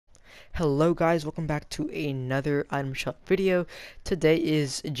Hello guys, welcome back to another item shop video. Today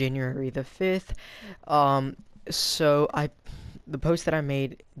is January the 5th. Um so I the post that I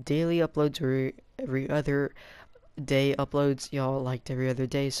made, daily uploads or every other day uploads, y'all liked every other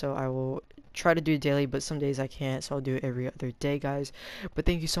day, so I will try to do daily, but some days I can't, so I'll do it every other day, guys. But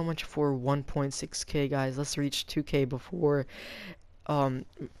thank you so much for 1.6k, guys. Let's reach 2k before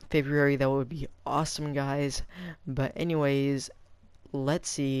February. That would be awesome, guys. But anyways, let's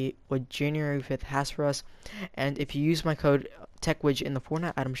see what January 5th has for us. And if you use my code TechWidget in the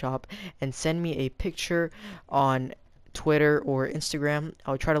Fortnite item shop and send me a picture on Twitter or Instagram,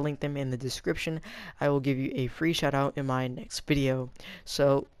 I'll try to link them in the description. I will give you a free shout out in my next video.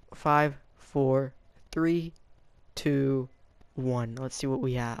 So 5, 4, 3, 2, 1. Let's see what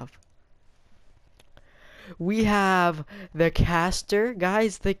we have. We have the CASTOR.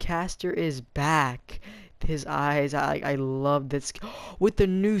 Guys, the CASTOR is back. His eyes, I love this. With the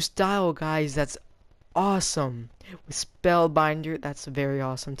new style, guys, that's awesome. With Spellbinder, that's very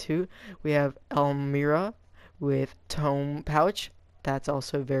awesome too. We have Elmira with Tome Pouch. That's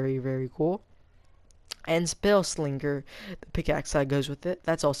also very, very cool. And Spell Slinger, the pickaxe that goes with it.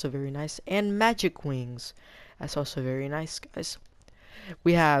 That's also very nice. And Magic Wings. That's also very nice, guys.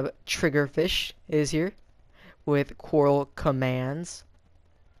 We have Triggerfish is here with Coral Commands.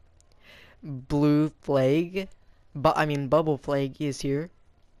 Blue Flag, Bubble Flag is here.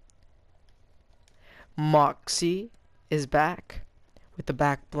 Moxie is back with the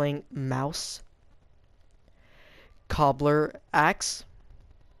back bling mouse. Cobbler Axe.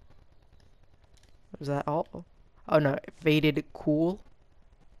 Was that all? Oh no, Faded Cool.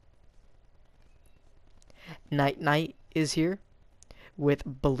 Night is here with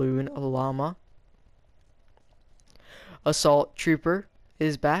Balloon Llama. Assault Trooper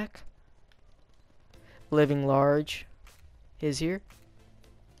is back. Living Large is here.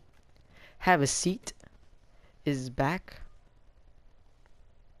 Have a Seat is back.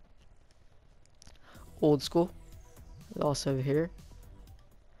 Old School is also here.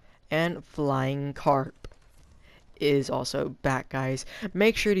 And Flying Carp is also back, guys.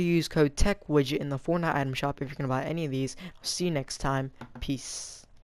 Make sure to use code TechWidget in the Fortnite item shop if you're going to buy any of these. I'll see you next time. Peace.